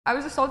I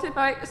was assaulted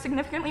by a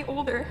significantly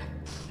older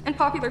and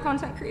popular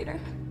content creator.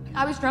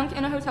 I was drunk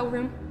in a hotel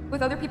room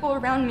with other people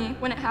around me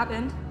when it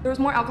happened. There was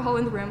more alcohol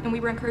in the room, and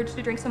we were encouraged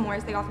to drink some more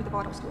as they offered the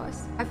bottles to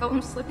us. I felt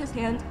him slip his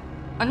hand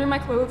under my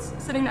clothes,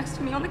 sitting next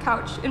to me on the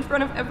couch in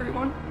front of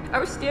everyone. I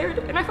was scared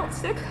and I felt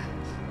sick.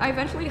 I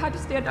eventually had to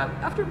stand up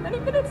after many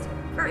minutes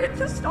for it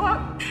to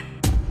stop.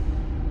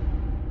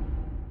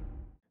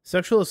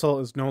 Sexual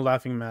assault is no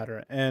laughing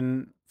matter,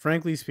 and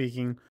frankly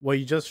speaking, what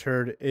you just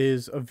heard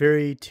is a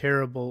very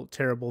terrible,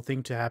 terrible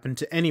thing to happen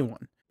to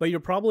anyone. But you're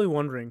probably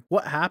wondering,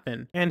 what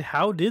happened and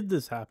how did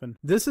this happen?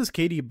 This is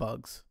Katie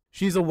Bugs.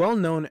 She's a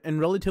well-known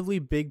and relatively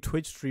big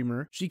Twitch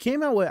streamer. She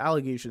came out with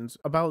allegations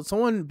about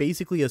someone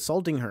basically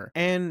assaulting her,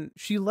 and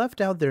she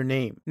left out their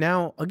name.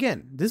 Now,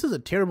 again, this is a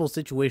terrible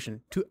situation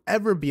to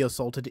ever be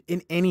assaulted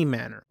in any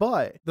manner,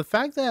 but the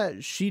fact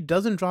that she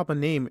doesn't drop a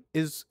name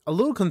is a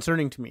little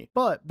concerning to me.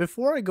 But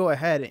before I go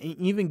ahead and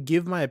even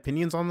give my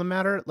opinions on the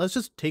matter, let's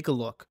just take a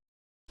look.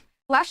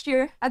 Last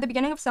year, at the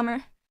beginning of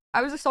summer,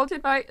 I was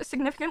assaulted by a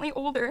significantly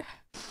older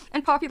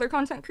and popular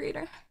content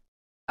creator.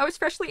 I was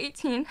freshly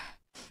 18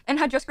 and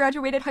had just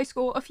graduated high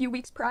school a few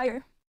weeks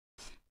prior.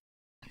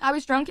 I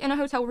was drunk in a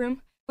hotel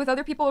room with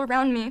other people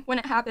around me when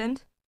it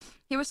happened.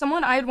 He was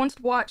someone I had once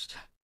watched,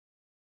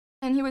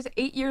 and he was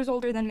 8 years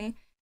older than me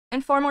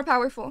and far more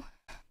powerful.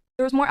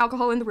 There was more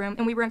alcohol in the room,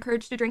 and we were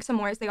encouraged to drink some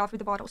more as they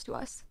offered the bottles to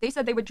us. They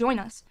said they would join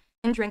us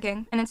in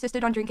drinking and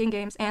insisted on drinking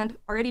games, and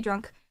already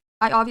drunk,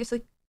 I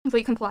obviously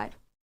completely complied.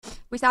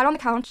 We sat on the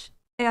couch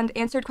and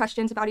answered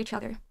questions about each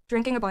other,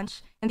 drinking a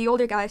bunch, and the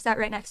older guy sat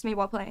right next to me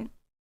while playing.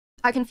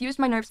 I confused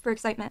my nerves for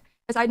excitement,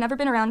 as I'd never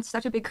been around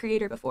such a big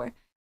creator before.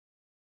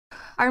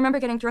 I remember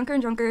getting drunker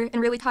and drunker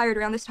and really tired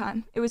around this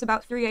time. It was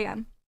about 3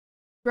 a.m.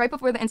 Right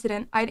before the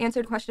incident, I had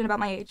answered a question about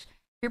my age.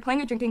 We were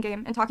playing a drinking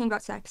game and talking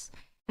about sex,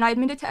 and I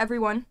admitted to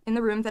everyone in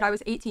the room that I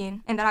was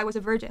 18 and that I was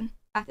a virgin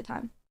at the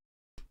time.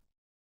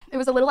 It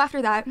was a little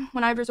after that,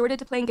 when I had resorted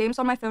to playing games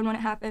on my phone when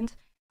it happened.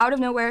 Out of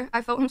nowhere,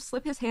 I felt him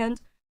slip his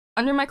hand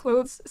under my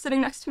clothes,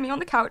 sitting next to me on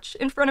the couch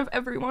in front of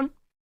everyone.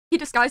 He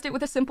disguised it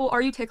with a simple,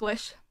 "Are you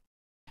ticklish?"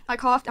 I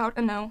coughed out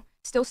a no,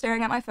 still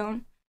staring at my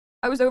phone.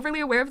 I was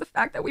overly aware of the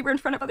fact that we were in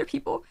front of other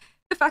people,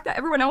 the fact that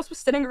everyone else was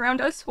sitting around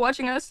us,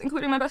 watching us,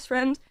 including my best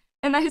friend,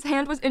 and that his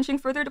hand was inching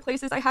further to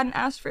places I hadn't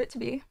asked for it to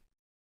be.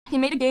 He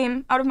made a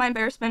game out of my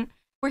embarrassment,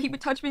 where he would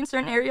touch me in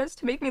certain areas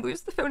to make me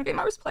lose the phone game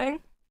I was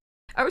playing.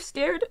 I was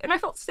scared, and I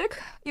felt sick,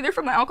 either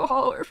from the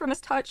alcohol or from his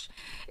touch.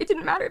 It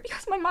didn't matter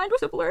because my mind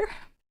was a blur.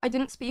 I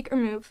didn't speak or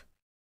move.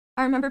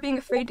 I remember being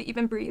afraid to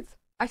even breathe.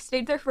 I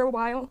stayed there for a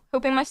while,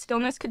 hoping my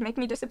stillness could make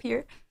me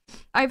disappear.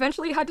 I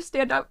eventually had to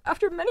stand up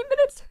after many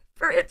minutes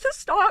for it to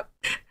stop.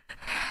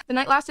 The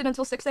night lasted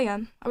until 6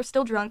 a.m. I was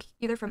still drunk,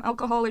 either from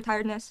alcohol or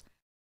tiredness.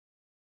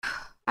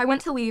 I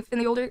went to leave, and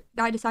the older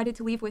guy decided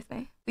to leave with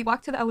me. We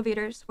walked to the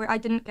elevators, where I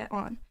didn't get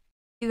on.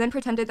 He then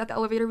pretended that the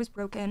elevator was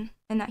broken,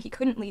 and that he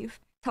couldn't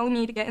leave, telling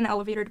me to get in the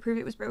elevator to prove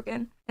it was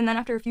broken. And then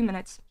after a few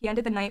minutes, he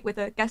ended the night with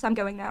a "guess I'm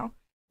going now,"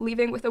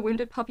 leaving with a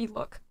wounded puppy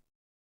look.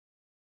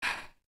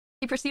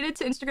 He proceeded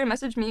to Instagram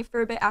message me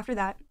for a bit after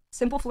that,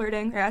 simple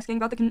flirting or asking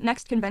about the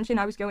next convention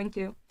I was going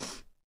to,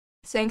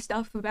 saying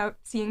stuff about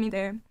seeing me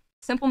there.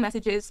 Simple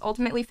messages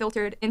ultimately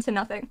filtered into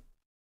nothing.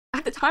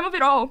 At the time of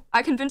it all,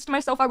 I convinced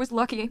myself I was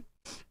lucky.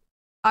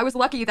 I was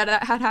lucky that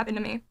it had happened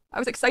to me. I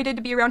was excited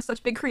to be around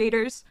such big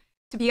creators,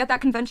 to be at that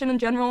convention in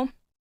general.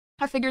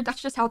 I figured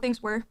that's just how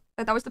things were,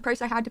 that was the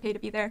price I had to pay to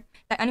be there,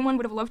 that anyone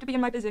would have loved to be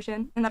in my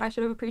position, and that I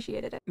should have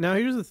appreciated it. Now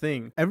here's the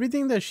thing.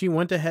 Everything that she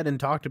went ahead and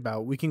talked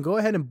about, we can go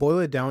ahead and boil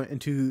it down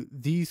into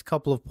these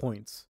couple of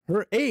points.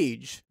 Her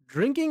age,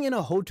 drinking in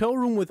a hotel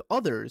room with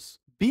others,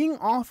 being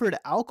offered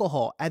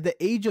alcohol at the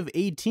age of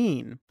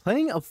 18,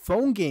 playing a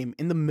phone game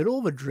in the middle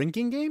of a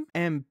drinking game,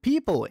 and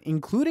people,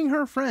 including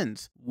her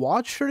friends,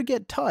 watched her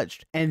get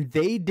touched, and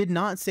they did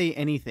not say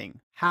anything.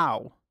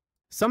 How?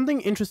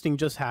 Something interesting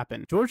just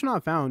happened.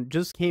 GeorgeNotFound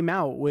just came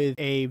out with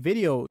a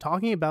video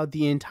talking about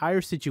the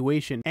entire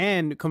situation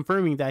and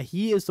confirming that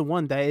he is the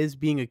one that is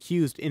being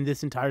accused in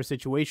this entire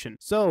situation.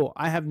 So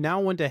I have now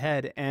went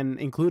ahead and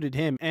included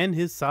him and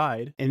his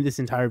side in this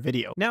entire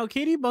video. Now,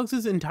 Katie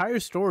Bugs' entire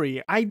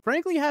story, I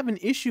frankly have an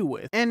issue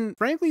with, and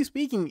frankly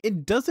speaking,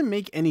 it doesn't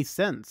make any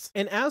sense.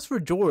 And as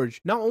for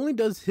George, not only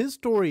does his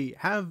story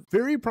have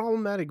very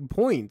problematic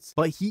points,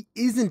 but he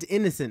isn't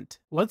innocent.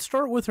 Let's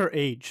start with her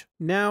age.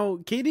 Now,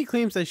 Katie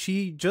claims that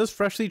she just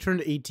freshly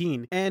turned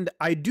 18, and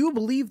I do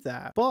believe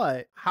that,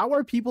 but how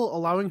are people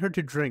allowing her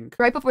to drink?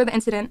 Right before the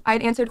incident, I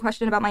had answered a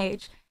question about my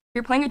age. We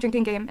were playing a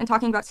drinking game and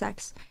talking about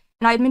sex,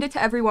 and I admitted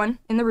to everyone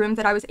in the room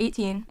that I was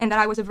 18 and that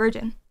I was a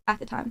virgin at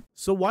the time.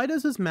 So why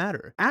does this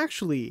matter?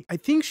 Actually, I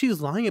think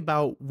she's lying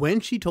about when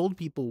she told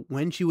people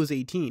when she was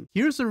 18.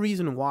 Here's the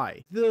reason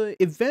why.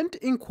 The event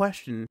in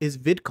question is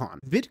VidCon.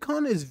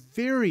 VidCon is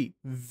very,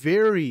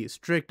 very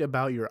strict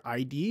about your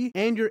ID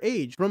and your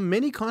age. From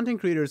many content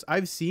creators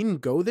I've seen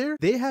go there,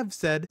 they have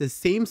said the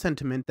same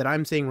sentiment that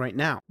I'm saying right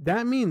now.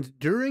 That means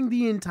during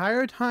the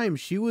entire time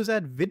she was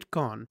at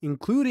VidCon,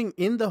 including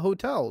in the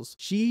hotels,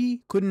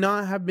 she could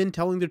not have been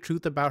telling the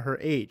truth about her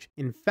age.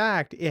 In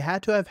fact, it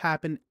had to have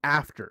happened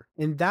after.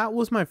 And that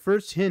was my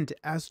first hint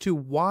as to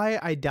why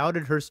I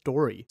doubted her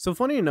story. So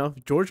funny enough,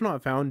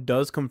 GeorgeNotFound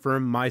does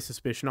confirm my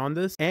suspicion on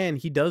this, and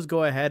he does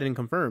go ahead and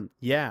confirm,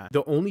 yeah,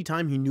 the only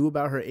time he knew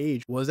about her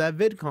age was at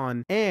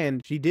VidCon,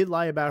 and she did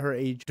lie about her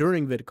age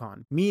during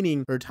VidCon,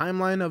 meaning her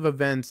timeline of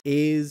events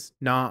is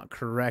not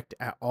correct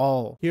at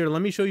all. Here,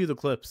 let me show you the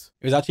clips.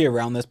 It was actually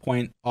around this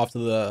point after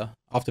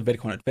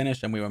VidCon had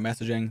finished and we were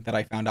messaging that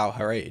I found out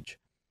her age.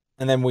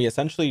 And then we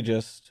essentially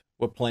just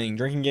were playing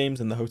drinking games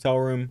in the hotel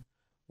room.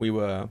 We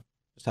were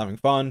just having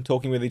fun,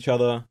 talking with each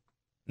other,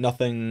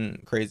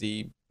 nothing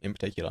crazy in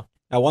particular.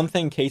 Now, one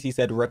thing Katie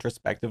said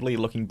retrospectively,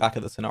 looking back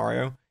at the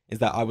scenario, is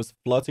that I was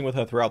flirting with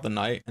her throughout the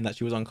night and that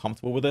she was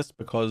uncomfortable with this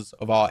because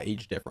of our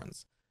age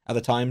difference. At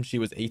the time, she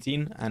was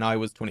 18 and I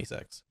was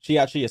 26. She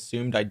actually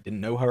assumed I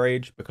didn't know her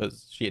age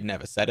because she had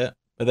never said it.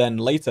 But then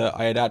later,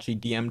 I had actually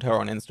DM'd her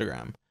on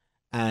Instagram.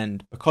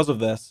 And because of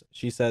this,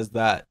 she says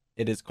that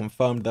it is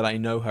confirmed that I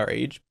know her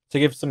age. To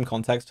give some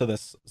context to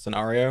this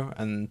scenario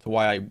and to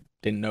why I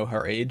didn't know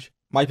her age,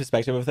 my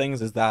perspective of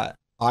things is that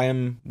I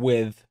am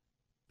with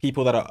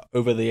people that are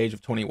over the age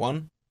of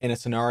 21 in a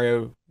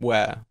scenario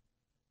where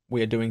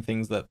we are doing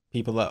things that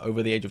people that are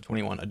over the age of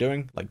 21 are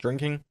doing, like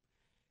drinking.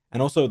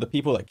 And also the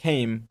people that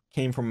came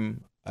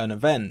from an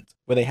event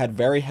where they had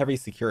very heavy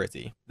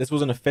security. This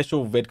was an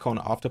official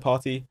VidCon after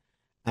party.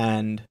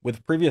 And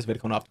with previous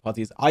VidCon after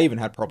parties, I even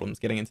had problems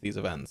getting into these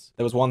events.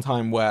 There was one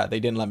time where they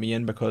didn't let me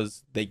in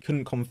because they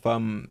couldn't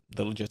confirm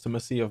the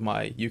legitimacy of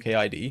my UK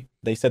ID.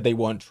 They said they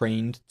weren't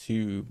trained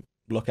to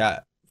look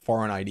at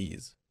foreign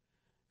IDs.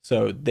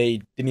 So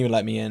they didn't even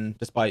let me in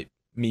despite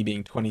me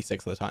being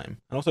 26 at the time.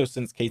 And also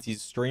since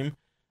Katie's stream,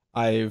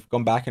 I've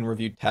gone back and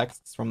reviewed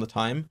texts from the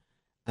time.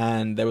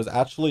 And there was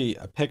actually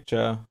a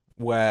picture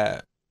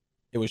where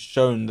it was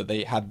shown that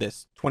they had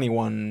this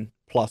 21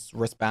 plus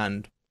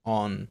wristband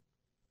on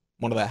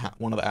one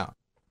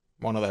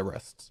of their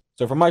wrists.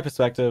 So from my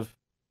perspective,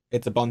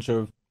 it's a bunch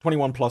of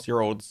 21 plus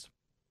year olds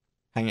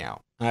hanging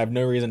out. I have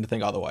no reason to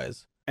think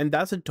otherwise. And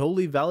that's a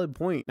totally valid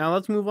point. Now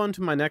let's move on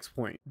to my next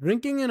point.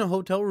 Drinking in a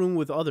hotel room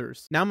with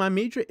others. Now my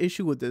major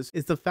issue with this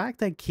is the fact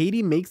that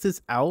Katie makes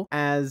this out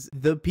as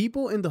the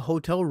people in the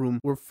hotel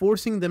room were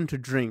forcing them to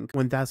drink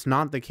when that's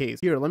not the case.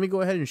 Here, let me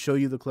go ahead and show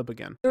you the clip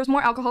again. There was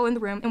more alcohol in the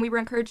room and we were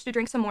encouraged to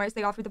drink some more as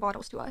they offered the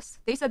bottles to us.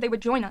 They said they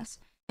would join us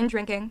in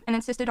drinking and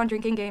insisted on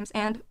drinking games,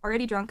 and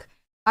already drunk,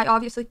 I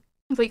obviously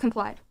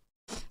complied.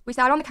 We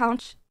sat on the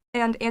couch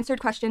and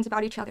answered questions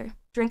about each other,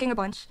 drinking a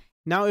bunch.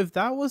 Now, if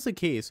that was the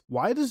case,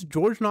 why does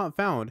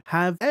GeorgeNotFound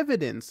have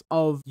evidence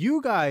of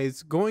you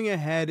guys going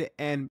ahead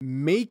and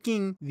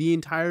making the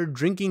entire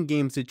drinking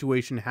game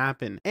situation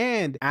happen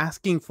and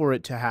asking for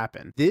it to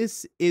happen?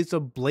 This is a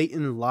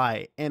blatant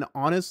lie. And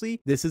honestly,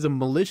 this is a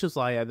malicious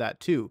lie at that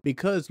too,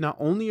 because not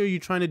only are you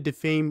trying to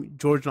defame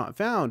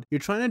GeorgeNotFound,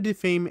 you're trying to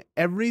defame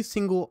every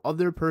single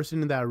other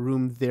person in that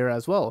room there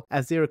as well,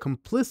 as they are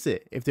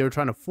complicit if they were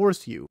trying to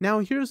force you. Now,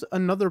 here's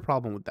another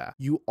problem with that.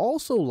 You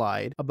also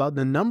lied about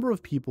the number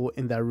of people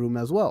in that room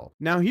as well.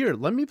 Now here,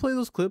 let me play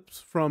those clips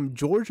from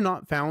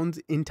GeorgeNotFound's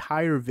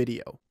entire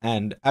video.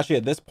 And actually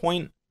at this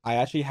point, I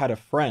actually had a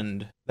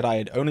friend that I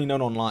had only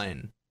known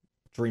online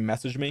dream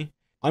message me.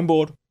 I'm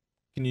bored.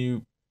 Can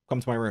you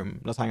come to my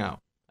room? Let's hang out,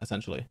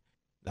 essentially.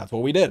 That's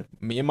what we did.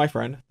 Me and my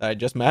friend that I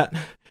just met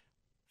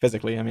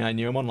physically. I mean, I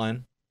knew him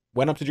online.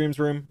 Went up to Dream's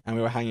room and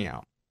we were hanging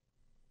out.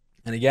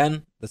 And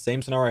again, the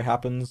same scenario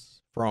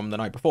happens from the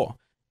night before.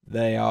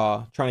 They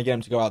are trying to get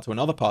him to go out to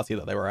another party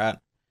that they were at.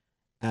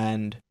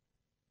 And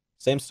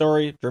same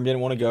story, Dream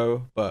didn't want to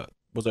go, but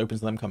was open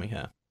to them coming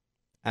here.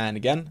 And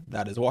again,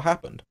 that is what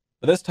happened.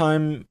 But this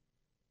time,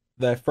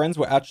 their friends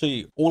were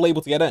actually all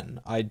able to get in.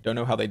 I don't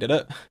know how they did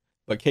it,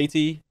 but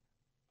Katie,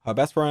 her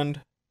best friend,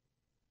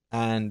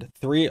 and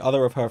 3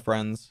 other of her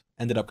friends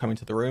ended up coming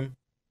to the room,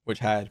 which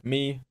had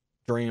me,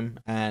 Dream,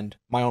 and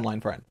my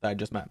online friend that I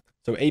just met.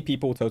 So 8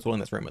 people total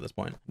in this room at this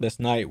point. This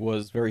night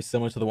was very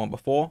similar to the one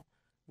before.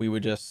 We were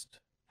just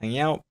hanging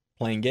out,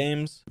 playing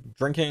games,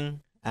 drinking,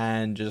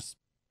 and just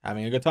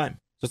having a good time.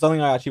 So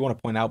something I actually want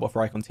to point out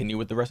before I continue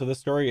with the rest of the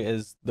story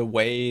is the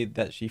way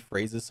that she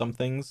phrases some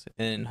things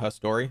in her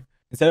story.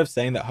 Instead of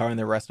saying that her and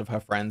the rest of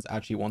her friends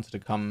actually wanted to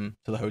come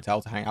to the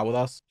hotel to hang out with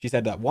us, she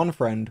said that one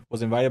friend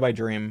was invited by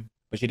Dream,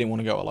 but she didn't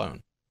want to go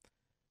alone.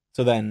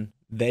 So then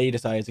they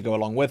decided to go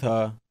along with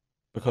her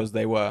because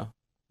they were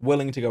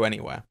willing to go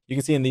anywhere. You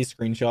can see in these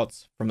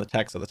screenshots from the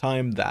text at the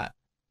time that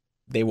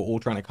they were all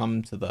trying to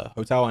come to the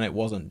hotel, and it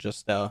wasn't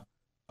just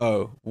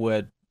oh,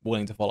 we're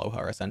willing to follow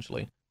her,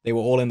 essentially. They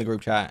were all in the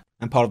group chat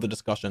and part of the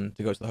discussion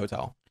to go to the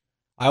hotel.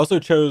 I also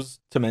chose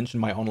to mention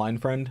my online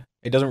friend.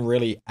 It doesn't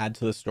really add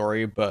to the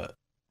story, but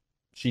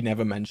she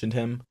never mentioned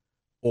him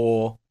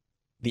or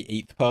the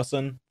eighth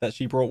person that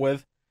she brought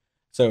with.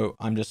 So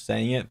I'm just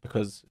saying it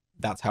because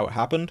that's how it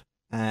happened,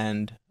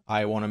 and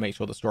I want to make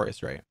sure the story is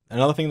straight.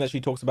 Another thing that she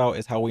talks about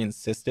is how we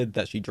insisted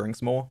that she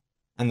drinks more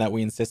and that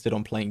we insisted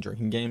on playing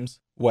drinking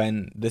games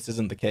when this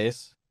isn't the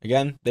case.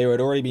 Again, they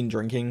had already been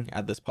drinking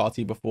at this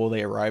party before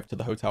they arrived to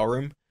the hotel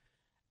room,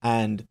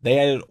 and they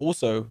had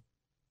also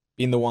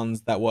been the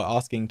ones that were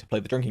asking to play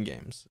the drinking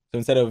games. So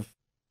instead of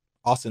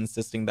us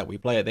insisting that we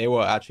play it, they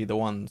were actually the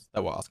ones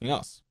that were asking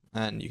us.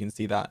 And you can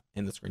see that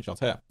in the screenshot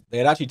here. They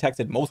had actually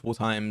texted multiple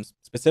times,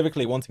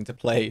 specifically wanting to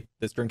play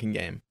this drinking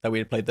game that we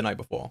had played the night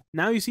before.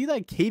 Now you see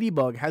that Katie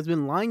Bug has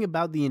been lying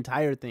about the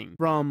entire thing,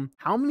 from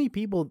how many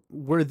people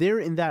were there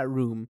in that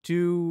room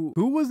to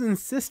who was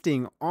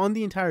insisting on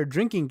the entire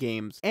drinking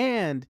games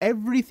and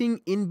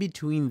everything in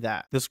between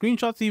that. The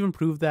screenshots even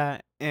prove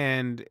that,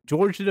 and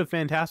George did a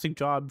fantastic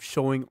job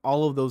showing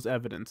all of those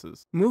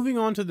evidences. Moving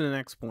on to the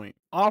next point,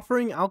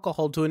 offering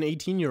alcohol to an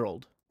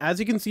 18-year-old. As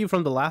you can see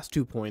from the last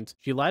 2 points,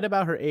 she lied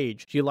about her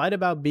age, she lied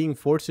about being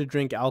forced to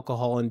drink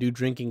alcohol and do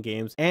drinking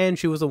games, and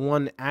she was the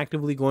one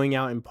actively going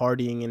out and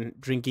partying and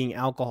drinking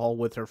alcohol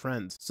with her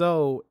friends.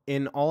 So,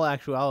 in all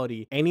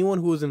actuality, anyone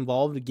who was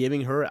involved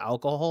giving her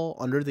alcohol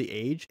under the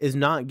age is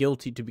not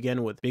guilty to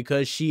begin with,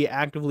 because she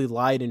actively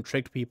lied and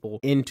tricked people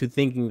into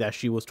thinking that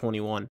she was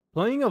 21.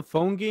 Playing a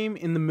phone game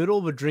in the middle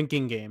of a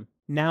drinking game.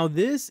 Now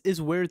this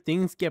is where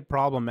things get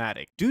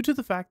problematic due to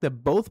the fact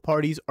that both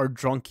parties are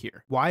drunk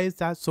here. Why is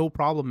that so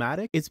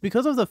problematic? It's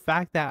because of the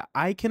fact that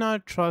I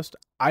cannot trust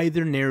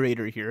either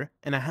narrator here,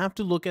 and I have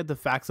to look at the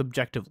facts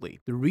objectively.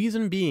 The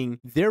reason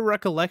being, their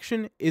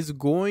recollection is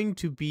going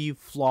to be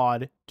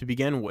flawed to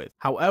begin with.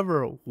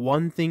 However,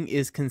 one thing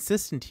is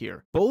consistent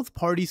here. Both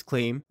parties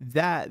claim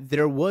that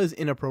there was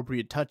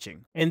inappropriate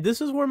touching. And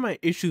this is where my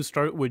issues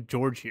start with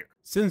George here.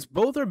 Since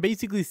both are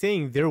basically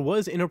saying there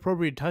was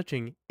inappropriate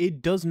touching,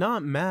 it does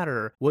not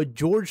matter what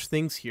George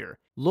thinks here.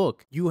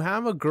 Look, you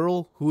have a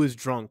girl who is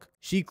drunk.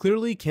 She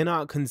clearly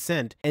cannot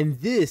consent, and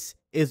this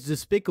is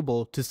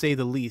despicable to say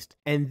the least.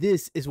 And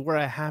this is where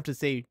I have to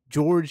say,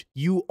 George,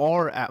 you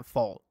are at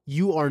fault.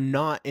 You are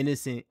not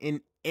innocent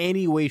in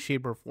any way,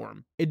 shape, or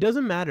form. It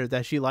doesn't matter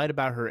that she lied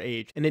about her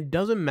age, and it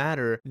doesn't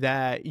matter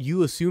that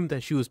you assumed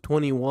that she was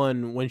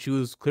 21 when she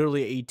was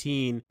clearly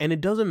 18, and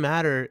it doesn't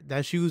matter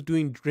that she was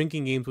doing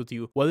drinking games with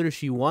you, whether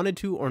she wanted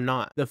to or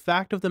not. The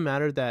fact of the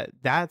matter that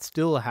that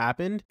still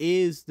happened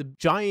is the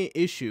giant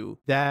issue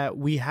that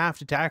we have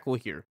to tackle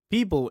here.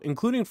 People,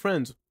 including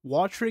friends,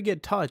 watched her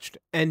get touched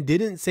and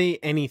didn't say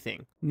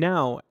anything.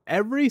 Now,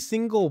 every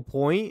single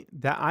point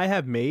that I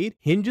have made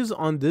hinges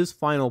on this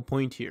final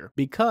point here,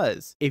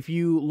 because if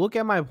you look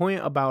at my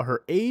point about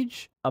her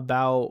age,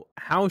 about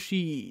how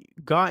she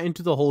got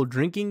into the whole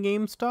drinking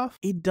game stuff,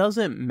 it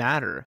doesn't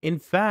matter. In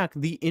fact,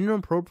 the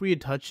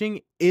inappropriate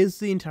touching is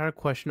the entire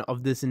question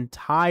of this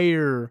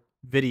entire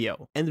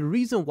video. And the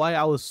reason why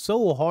I was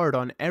so hard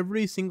on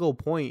every single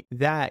point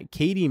that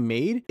Katie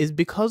made is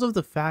because of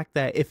the fact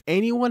that if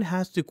anyone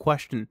has to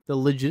question the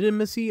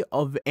legitimacy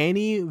of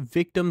any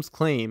victim's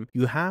claim,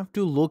 you have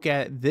to look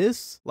at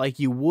this like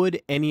you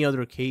would any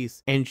other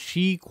case, and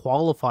she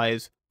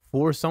qualifies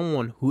for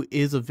someone who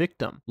is a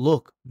victim.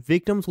 Look,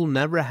 victims will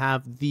never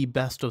have the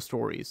best of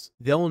stories.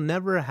 They'll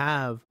never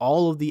have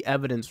all of the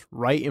evidence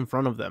right in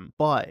front of them.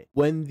 But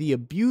when the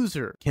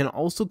abuser can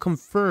also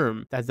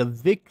confirm that the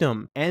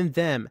victim and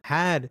them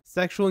had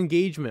sexual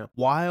engagement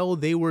while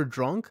they were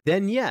drunk,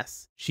 then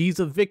yes, she's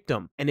a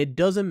victim. And it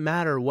doesn't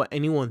matter what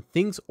anyone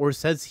thinks or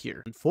says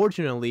here.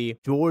 Unfortunately,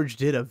 George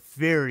did a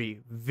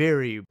very,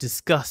 very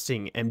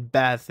disgusting and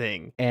bad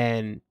thing,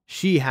 and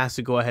she has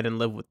to go ahead and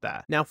live with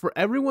that. Now, for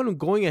everyone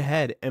going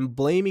ahead and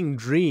blaming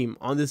Dream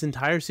on this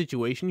entire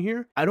situation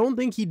here, I don't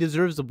think he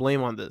deserves the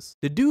blame on this.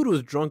 The dude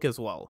was drunk as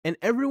well, and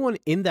everyone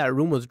in that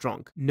room was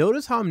drunk.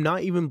 Notice how I'm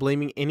not even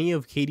blaming any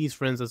of Katie's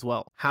friends as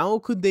well. How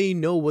could they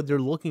know what they're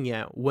looking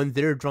at when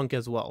they're drunk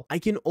as well? I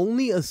can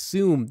only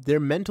assume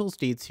their mental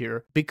states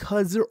here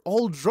because they're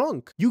all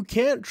drunk. You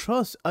can't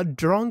trust a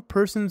drunk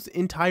person's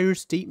entire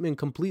statement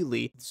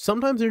completely.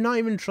 Sometimes they're not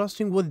even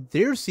trusting what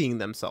they're seeing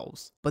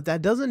themselves. But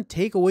that doesn't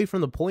take away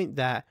from the point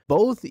that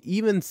both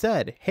even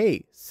said,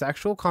 hey,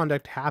 sexual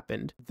conduct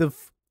happened. The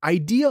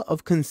idea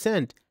of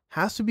consent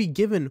has to be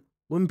given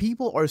when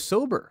people are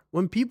sober,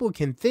 when people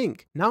can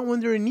think, not when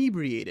they're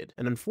inebriated.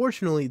 And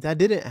unfortunately, that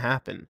didn't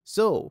happen.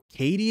 So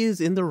Katie is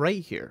in the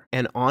right here.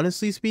 And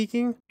honestly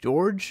speaking,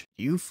 George,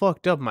 you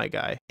fucked up, my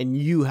guy, and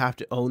you have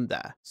to own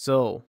that.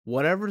 So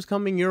whatever's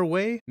coming your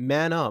way,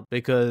 man up,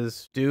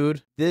 because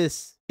dude,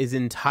 this is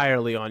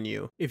entirely on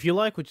you. If you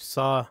like what you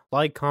saw,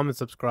 like, comment,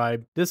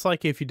 subscribe,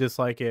 dislike it if you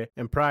dislike it,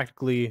 and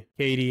practically,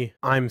 Katie,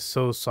 I'm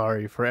so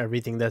sorry for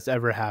everything that's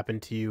ever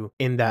happened to you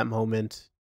in that moment.